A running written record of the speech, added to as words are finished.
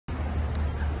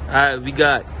We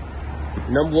got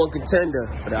 #1 contender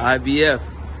for the IBF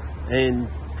and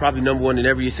probably #1 in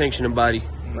every sanctioning body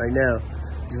right now.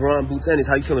 Jaron Boots Ennis,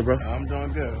 how you feeling, bro? I'm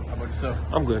doing good. How about yourself?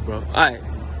 I'm good, bro. All right.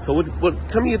 So,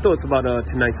 tell me your thoughts about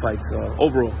tonight's fights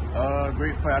overall.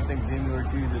 Great fight. I think Jamie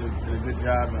Ortiz did a good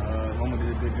job, and Loma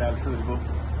did a good job too.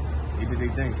 They did their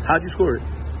thing. How'd you score it?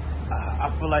 I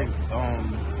feel like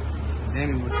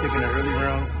Jamie was taking the early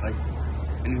rounds, like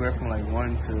anywhere from like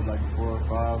 1 to like 4 or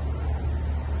 5,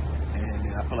 and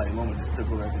then I feel like Loma just took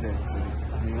over after that. So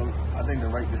I mean, I think the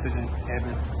right decision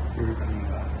happened. I mean,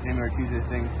 Jamie Ortiz did his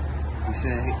thing. He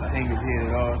shouldn't hang his head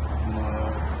at all. You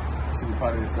know, should be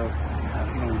proud of himself.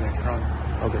 You know, he's that strong.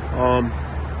 Okay.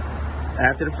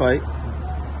 After the fight,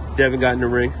 Devin got in the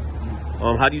ring.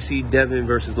 How do you see Devin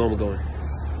versus Loma going?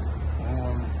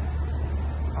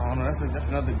 I don't know. That's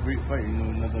another great fight. You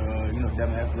know,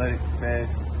 Devin athletic,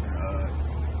 fast.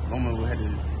 Loma had to,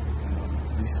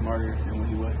 be smarter than what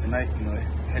he was tonight. You know,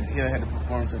 he had to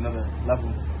perform to another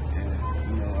level,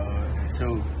 and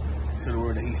show the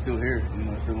world that he's still here. You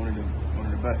know, still one of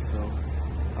the best. So,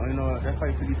 that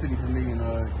fight 50-50 for me.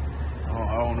 I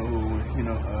don't know who.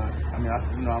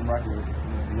 I'm rocking with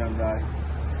the young guy.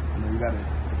 You gotta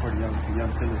support the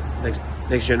young killers.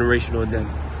 Next generation on them.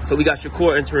 So we got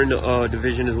Shakur entering the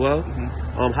division as well.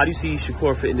 How do you see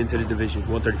Shakur fitting into the division,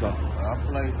 135? I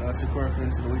feel like Shakur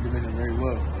fits into the weight division very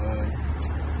well.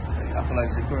 I feel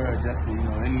like Shakur adjusted.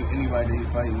 Anybody that he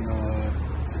fight,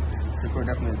 Shakur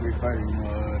definitely a great fighter.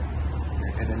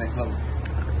 At the next level.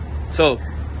 So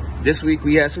this week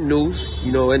we had some news,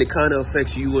 and it kind of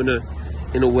affects you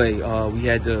in a way. We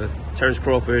had the Terrence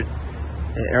Crawford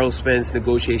and Errol Spence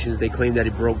negotiations. They claimed that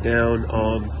it broke down.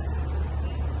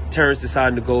 Terrence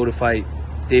decided to go to fight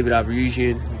David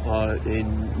Averizian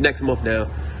in next month now.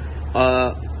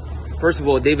 First of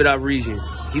all, David Averizian,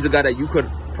 he's a guy that you could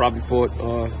probably fought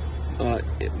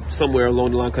somewhere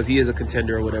along the line because he is a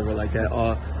contender or whatever like that.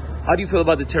 How do you feel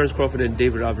about the Terrence Crawford and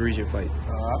David Averizian fight?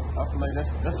 I feel like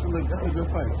that's a good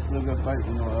fight. It's still a good fight.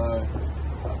 People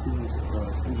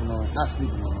not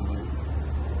sleeping on him,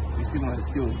 but they sleeping on his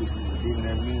skills. Basically, David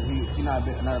Averizian, he not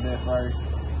a bad fighter.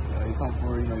 He come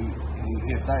forward,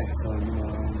 he excited. So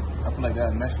I feel like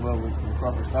that meshed well with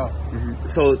Crawford's style.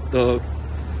 So the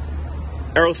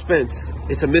Errol Spence,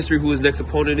 it's a mystery who his next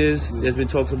opponent is. There's been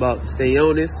talks about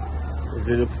Stayonis. There's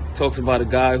been talks about a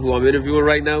guy who I'm interviewing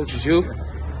right now, which is you.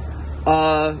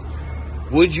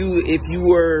 Would you, if you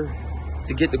were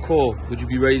to get the call, would you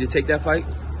be ready to take that fight?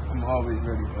 I'm always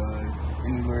ready.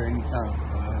 Anywhere, anytime.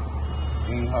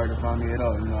 It ain't hard to find me at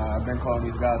all. I've been calling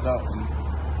these guys out, and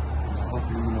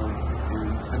hopefully,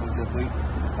 they step into the plate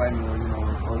and fight me,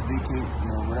 or vacate,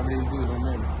 whatever they do, it don't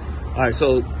matter. All right.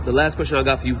 So the last question I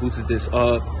got for you, Boots, is this: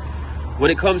 when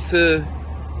it comes to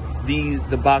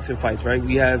the boxing fights, right?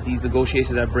 We have these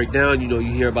negotiations that break down. You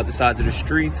hear about the sides of the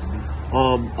streets. A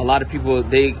lot of people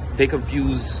they get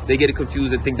it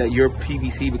confused and think that you're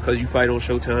PBC because you fight on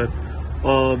Showtime.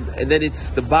 And then it's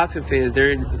the boxing fans.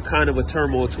 They're in kind of a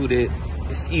turmoil too. That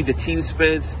it's either Team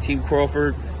Spence, Team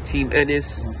Crawford, Team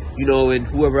Ennis, and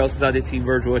whoever else is out there, Team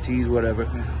Virgil Ortiz, whatever.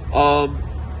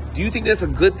 Do you think that's a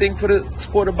good thing for the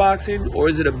sport of boxing, or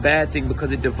is it a bad thing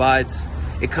because it divides?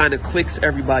 It kind of clicks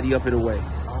everybody up in a way.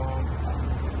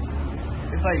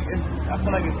 I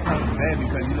feel like it's kind of bad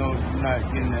because you're not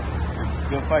getting the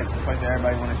good fights, the fights that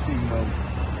everybody want to see.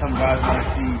 Some guys want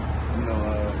to see the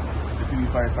PB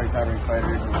fight Saturday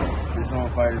fighters, or the zone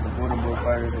fighters, or Golden Boy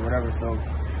fighters, or whatever. So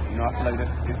I feel like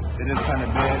it is kind of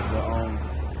bad.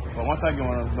 But once I get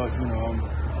one of those belts,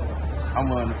 I'm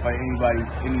willing to fight anybody,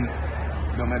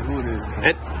 no matter who it is. So.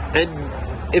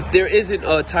 And if there isn't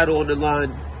a title on the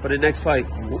line for the next fight,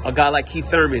 a guy like Keith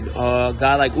Thurman, a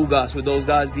guy like Ugas, would those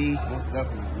guys be? Most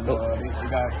definitely. They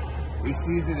got a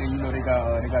season, and they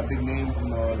got big names,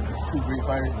 2 great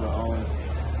fighters, but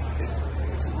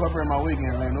it's whoever in my way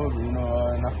getting ran over,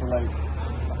 and I feel like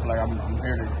I'm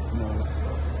here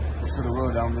to show the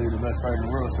world that I'm really the best fighter in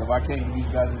the world. So if I can't get these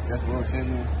guys as world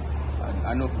champions,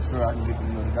 I know for sure I can get the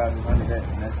guys that's under that,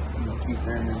 and that's Keith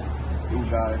Thurman,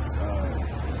 Ugas,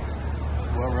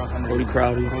 whoever else under Cody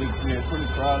Crowley. Cody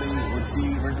Crowley,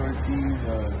 Ortiz, Virgil Ortiz.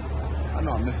 I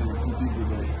know I'm missing a few people,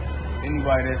 but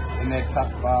anybody that's in that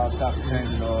top 5, top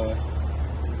 10,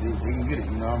 they can get it.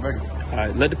 I'm ready. All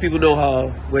right, let the people know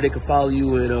where they can follow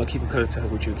you and keep in contact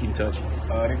with you, keep in touch.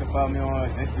 They can follow me on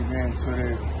Instagram,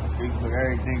 Twitter, Facebook,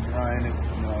 everything. Jaron Ennis.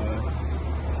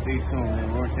 Stay tuned,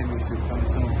 man. World Championship coming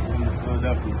soon in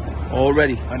Philadelphia.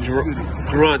 Already. Undisputed.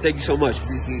 Jaron, thank you so much.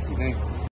 Appreciate you. Thank you.